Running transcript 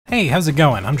Hey, how's it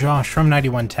going? I'm Josh from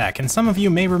 91 Tech, and some of you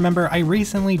may remember I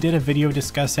recently did a video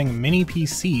discussing mini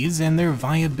PCs and their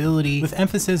viability with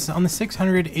emphasis on the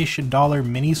 $600-ish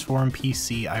Minisforum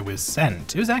PC I was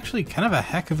sent. It was actually kind of a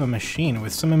heck of a machine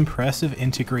with some impressive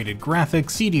integrated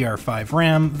graphics, DDR5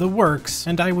 RAM, the works,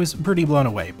 and I was pretty blown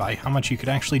away by how much you could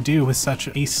actually do with such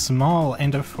a small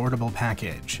and affordable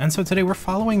package. And so today we're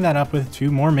following that up with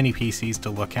two more mini PCs to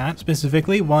look at,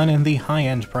 specifically one in the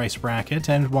high-end price bracket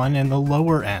and one in the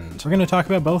lower end. We're going to talk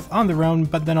about both on their own,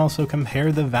 but then also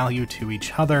compare the value to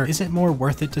each other. Is it more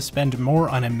worth it to spend more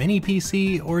on a mini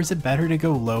PC, or is it better to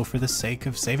go low for the sake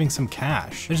of saving some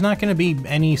cash? There's not going to be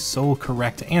any sole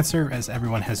correct answer, as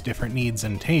everyone has different needs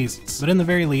and tastes, but in the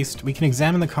very least, we can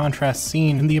examine the contrast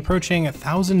seen in the approaching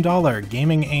 $1,000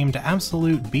 gaming-aimed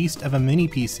absolute beast of a mini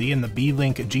PC in the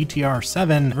Beelink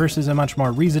GTR7 versus a much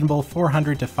more reasonable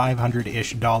 $400 to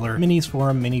 $500-ish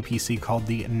Minisforum mini PC called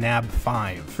the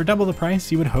NAB5. For double the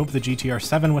price, you would hope the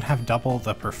GTR7 would have double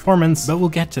the performance, but we'll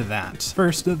get to that.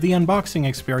 First, the unboxing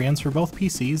experience for both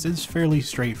PCs is fairly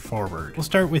straightforward. We'll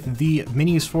start with the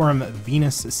Minisforum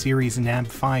Venus series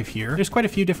NAB5 here. There's quite a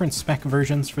few different spec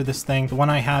versions for this thing. The one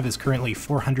I have is currently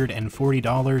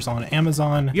 $440 on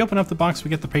Amazon. We open up the box, we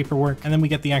get the paperwork, and then we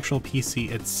get the actual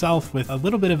PC itself with a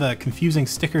little bit of a confusing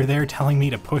sticker there telling me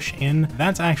to push in.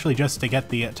 That's actually just to get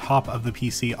the top of the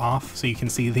PC off so you can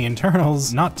see the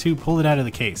internals, not to pull it out of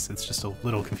the case. It's just a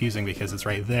little confusing because it's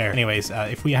right there. Anyways,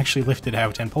 if we actually lift it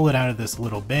out and pull it out of this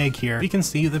little bag here, we can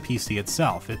see the PC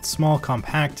itself. It's small,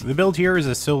 compact. The build here is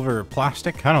a silver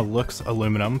plastic, kind of looks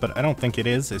aluminum, but I don't think it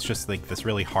is. It's just like this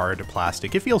really hard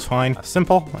plastic. It feels fine,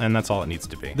 simple, and that's all it needs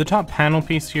to be. The top panel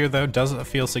piece here though does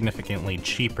feel significantly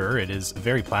cheaper. It is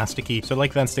very plasticky, so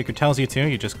like that sticker tells you to,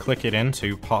 you just click it in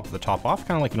to pop the top off,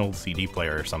 kind of like an old CD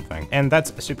player or something. And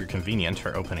that's super convenient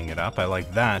for opening it up. I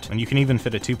like that. And you can even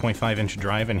fit a 2.5-inch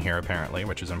drive in here apparently,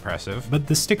 which is impressive. But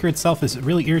the sticker itself is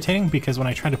really irritating because when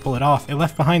I tried to pull it off, it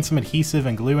left behind some adhesive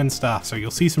and glue and stuff. So you'll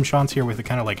see some shots here with it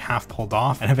kind of like half pulled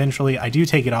off. And eventually I do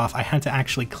take it off. I had to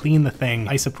actually clean the thing,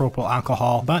 isopropyl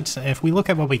alcohol. But if we look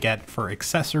at what we get for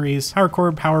accessories, power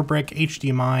cord, power brick,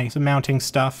 HDMI, some mounting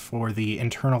stuff for the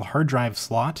internal hard drive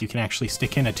slot. You can actually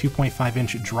stick in a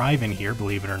 2.5-inch drive in here,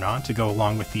 believe it or not, to go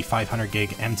along with the 500 gig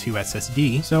M2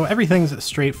 SSD. So everything's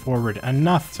straightforward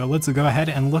enough. So let's go ahead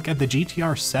and look at the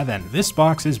GTR7. This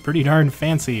box is pretty darn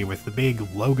fancy with the big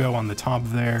logo on the top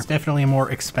there. It's definitely a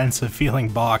more expensive feeling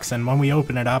box, and when we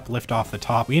open it up, lift off the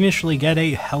top, we initially get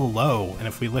a hello, and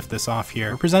if we lift this off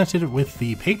here, we're presented with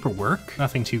the paperwork.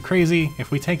 Nothing too crazy.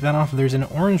 If we take that off, there's an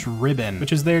orange ribbon,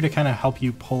 which is there to kind of help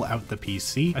you pull out the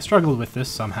PC. I struggled with this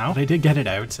somehow, but I did get it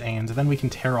out, and then we can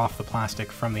tear off the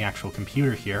plastic from the actual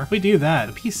computer here. If we do that,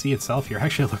 the PC itself here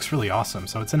actually looks really awesome.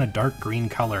 So it's in a dark green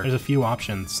color. There's a few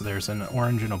options. There's an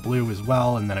orange and a blue as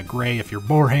well, and then a gray if you're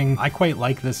boring. I quite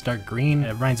like this dark green.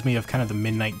 It reminds me of kind of the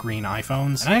midnight green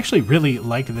iPhones, and I actually really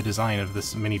like the design of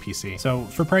this mini PC. So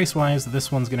for price wise,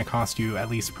 this one's going to cost you at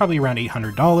least probably around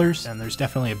 $800, and there's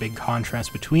definitely a big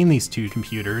contrast between these two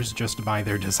computers just by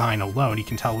their design alone. You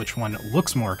can tell which one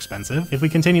looks more expensive. If we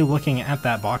continue looking at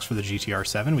that box for the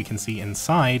GTR7, we can see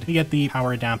inside we get the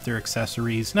power adapter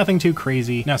accessories. Nothing too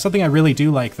crazy. Now, something I really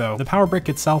do like though, the power brick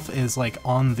itself is like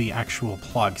on the actual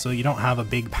plug, so you don't have a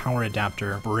big power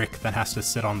adapter brick that has to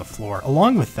sit on the floor.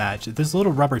 Along with that, there's a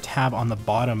little rubber tab on the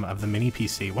bottom of the mini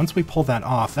PC. Once we pull that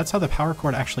off, that's how the power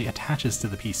cord actually attaches to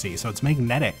the PC. So it's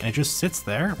magnetic and it just sits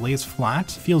there, lays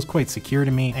flat, feels quite secure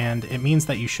to me, and it means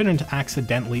that you shouldn't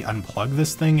accidentally unplug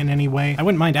this thing in any way. I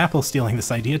wouldn't mind Apple stealing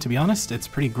this idea, to be honest. It's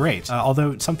pretty great.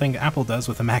 Although something Apple does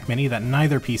with the Mac Mini that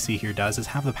neither PC here does is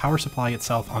have the power supply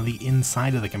itself on the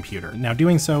inside of the computer. Now,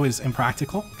 doing so is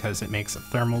impractical because it makes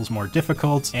thermals more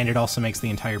difficult, and it also makes the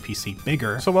entire PC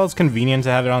bigger. So while it's convenient to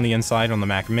have it on the inside on the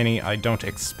Mac Mini, I don't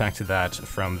expect that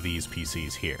from these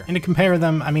PCs here. And to compare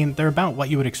them, I mean, they're about what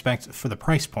you would expect for the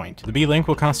price point. The Beelink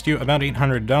will cost you about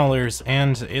 $800,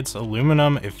 and it's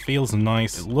aluminum, it feels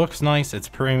nice, it looks nice, it's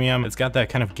premium, it's got that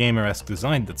kind of gamer-esque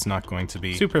design that's not going to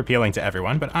be super appealing to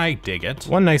everyone, but I dig it.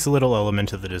 One nice little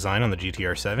element of the design on the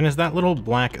GTR7 is that little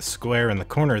black square in the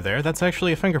corner there. That's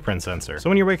actually a fingerprint sensor. So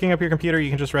when you're waking up your computer, you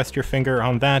can just rest your finger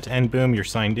on that, and boom, you're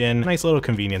signed in. Nice little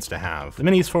convenience to have. The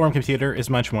Minisforum computer is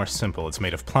much more simple. It's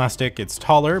made of plastic, it's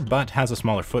taller, but has a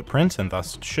smaller footprint, and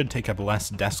thus should take up less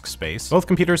desk space. Both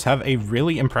computers have a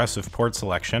really impressive port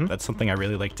selection. That's something I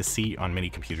really like to see on mini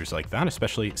computers like that,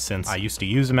 especially since I used to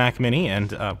use a Mac Mini,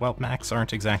 and well, Macs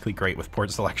aren't exactly great with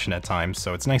port selection at times,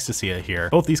 so it's nice to see it here.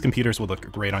 Both these computers will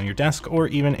look great on your desk or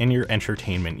even in your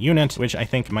entertainment unit, which I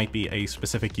think might be a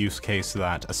specific use case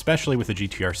that, especially with the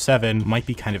GTR7, might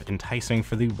be kind of enticing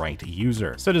for the right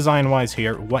user. So design-wise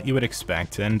here, what you would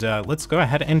expect, and and let's go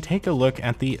ahead and take a look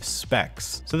at the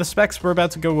specs. So the specs we're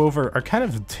about to go over are kind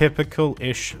of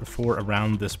typical-ish for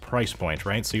around this price point,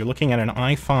 right? So you're looking at an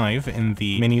i5 in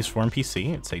the Minisforum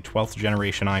PC. It's a 12th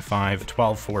generation i5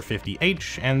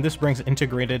 12450H, and this brings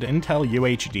integrated Intel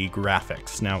UHD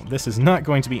graphics. Now, this is not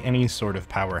going to be any sort of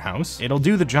powerhouse. It'll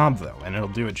do the job though, and it'll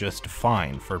do it just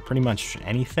fine for pretty much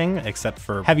anything except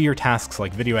for heavier tasks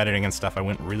like video editing and stuff I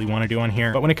wouldn't really want to do on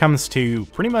here. But when it comes to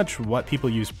pretty much what people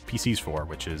use PCs for,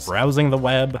 which is browsing the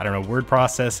web, I don't know, word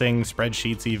processing,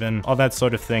 spreadsheets even, all that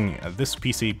sort of thing, this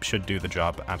PC should do the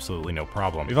job absolutely no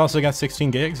problem. We've also got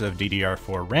 16 gigs of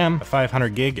DDR4 RAM, a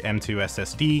 500 gig M2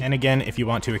 SSD, and again, if you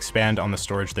want to expand on the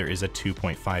storage, there is a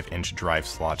 2.5-inch drive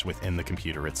slot within the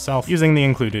computer itself, using the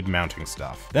included mounting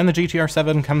stuff. Then the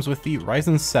GTR7 comes with the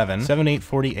Ryzen 7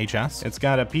 7840HS. It's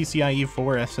got a PCIe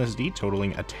 4 SSD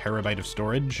totaling a terabyte of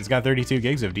storage. It's got 32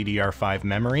 gigs of DDR5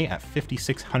 memory at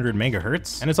 5600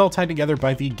 megahertz, and it's all tied together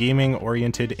by the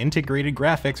gaming-oriented integrated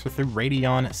graphics with the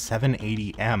Radeon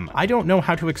 780M. I don't know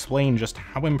how to explain just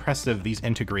how impressive these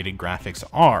integrated graphics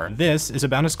are. This is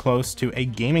about as close to a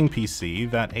gaming PC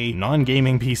that a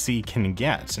non-gaming PC can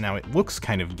get. Now, it looks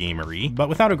kind of gamery, but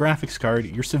without a graphics card,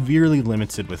 you're severely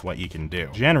limited with what you can do.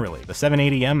 Generally, the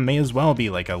 780M may as well be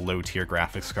like a low-tier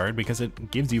graphics card because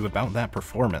it gives you about that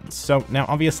performance. So now,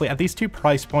 obviously, at these two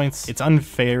price points, it's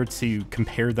unfair to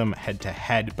compare them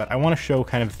head-to-head, but I want to show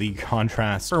kind of the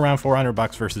contrast. For around 400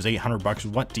 bucks versus 800 bucks,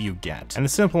 what do you get? And the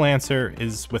simple answer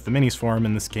is, with the Minisforum,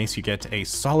 in this case, you get a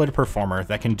solid performer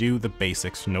that can do the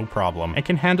basics no problem and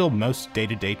can handle most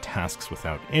day-to-day tasks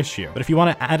without issue. But if you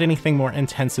want to add anything more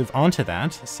intensive onto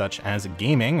that, such as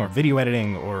gaming or video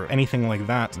editing or anything like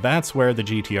that, that's where the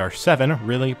GTR7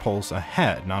 really pulls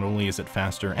ahead. Not only is it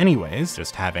faster anyways,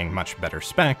 just having much better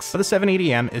specs, but the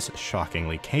 780M is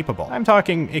shockingly capable. I'm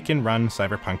talking it can run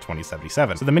Cyberpunk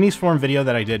 2077. So the Minisforum video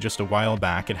that I did just a while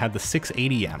back, it had the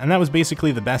 680M, and that was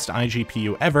basically the best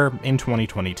iGPU ever in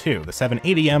 2022. The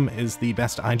 780M is the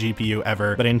best iGPU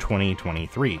ever, but in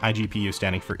 2023. iGPU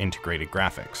standing for integrated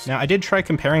graphics. Now, I did try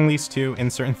comparing these two in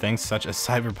certain things such as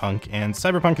Cyberpunk, and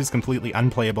Cyberpunk is completely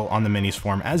unplayable on the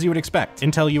Minisforum, as you would expect.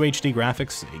 Intel UHD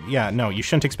graphics, yeah, no, you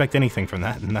shouldn't expect anything from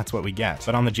that, and that's what we get.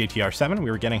 But on the GTR7,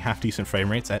 we were getting half-decent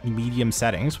frame rates at medium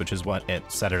settings, which is what it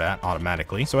set it at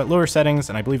automatically. So at lower settings,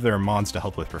 and I believe there are mods to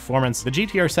help with performance, the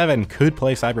GTR7 could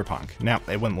play Cyberpunk. Now,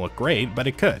 it wouldn't look great, but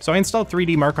it could. So I installed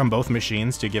 3D Mark on both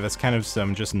machines to give us kind of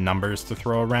some just numbers to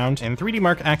throw around, and 3D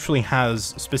Mark actually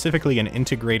has specifically an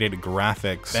integrated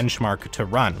graphics benchmark to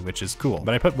run, which is cool.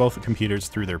 But I put both computers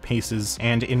through their paces,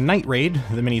 and in Night Raid,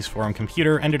 the Minisforum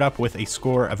computer ended up with a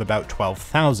score of about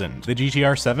 12,000. The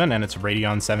GTR7 and its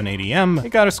Radeon 780M, it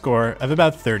got a score of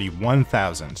about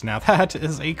 31,000. Now that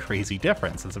is a crazy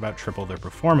difference. It's about triple their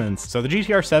performance. So the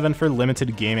GTR7 for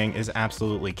limited gaming is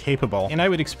absolutely capable, and I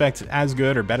would expect as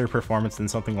good or better performance than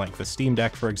something like the Steam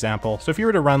Deck, for example. So if you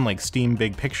were to run like Steam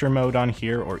Big Picture mode on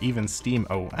here, or even Steam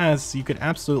OS, you could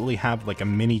absolutely have like a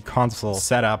mini console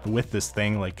set up with this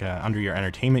thing, like under your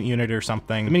entertainment unit or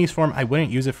something. The Minisforum, I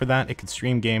wouldn't use it for that. It could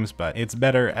stream games, but it's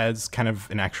better as kind of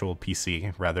an actual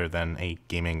PC rather than a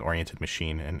gaming-oriented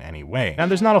machine in any way. Now,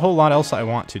 there's not a whole lot else I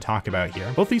want to talk about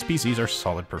here. Both these PCs are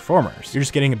solid performers. You're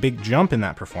just getting a big jump in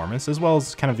that performance, as well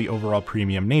as kind of the overall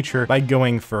premium nature by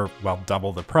going for, well,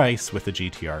 double the price with the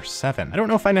GTR7. I don't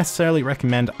know if I necessarily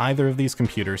recommend either of these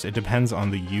computers. It depends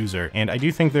on the user, and I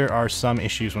do think there are some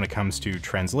issues when it comes to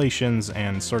translations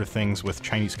and sort of things with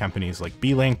Chinese companies like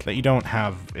Beelink that you don't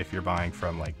have if you're buying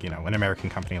from, like, you know, an American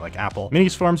company like Apple.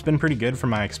 Minisforum's been pretty good from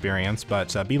my experience, but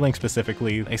Beelink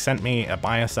specifically, they sent me a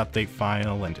BIOS update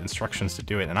file and instructions to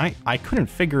do it, and I couldn't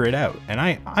figure it out. And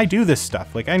I do this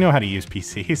stuff, like I know how to use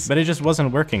PCs, but it just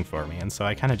wasn't working for me, and so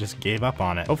I kind of just gave up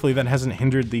on it. Hopefully that hasn't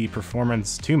hindered the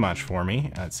performance too much for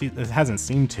me. It hasn't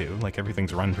seemed to, like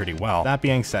everything's run pretty well. That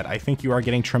being said, I think you are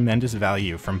getting tremendous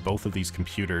value from both of these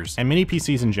computers, and mini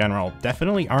PCs in general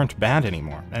definitely aren't bad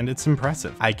anymore, and it's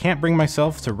impressive. I can't bring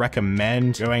myself to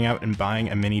recommend going out and buying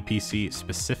a mini PC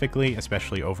specifically,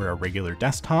 especially over a regular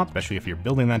desktop, especially if you're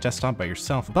building that desktop by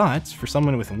yourself, but for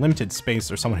someone with limited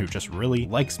space or someone who just really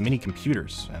likes mini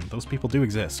computers, and those people do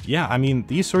exist. Yeah, I mean,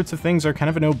 these sorts of things are kind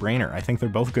of a no-brainer. I think they're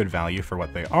both good value for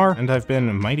what they are, and I've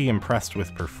been mighty impressed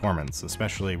with performance,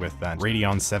 especially with that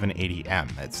Radeon 780M.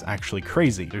 It's actually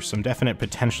crazy. There's some definite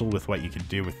potential with what you could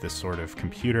do with this sort of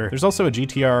computer. There's also a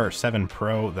GTR7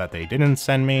 Pro that they didn't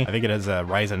send me. I think it has a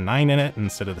Ryzen 9 in it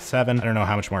instead of the 7. I don't know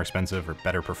how much more expensive or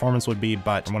better performance would be,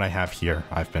 but from what I have here,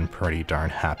 I've been pretty darn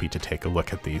happy to take a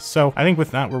look at these. So I think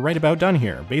with that, we're right about done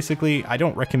here. Basically, I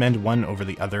don't recommend one over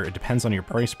the other. It depends on your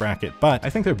price bracket, but I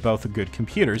think they're both good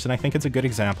computers, and I think it's a good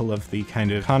example of the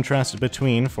kind of contrast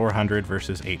between 400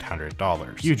 versus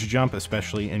 $800. Huge jump,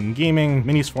 especially in gaming.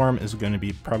 Minisforum is going to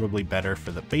be probably better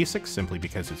for the basics simply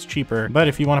because it's cheaper, but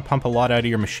if you want to pump a lot out of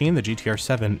your machine, the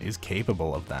GTR7 is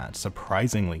capable of that,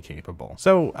 surprisingly capable.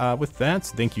 So with that,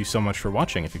 thank you so much for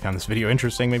watching. If you found this video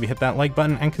interesting, maybe hit that like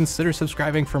button and consider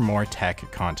subscribing for more tech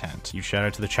content. Huge shout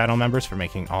out to the channel members for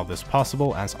making all this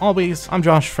possible. As always, I'm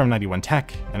Josh from 91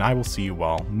 Tech, and I will see you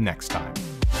all next time.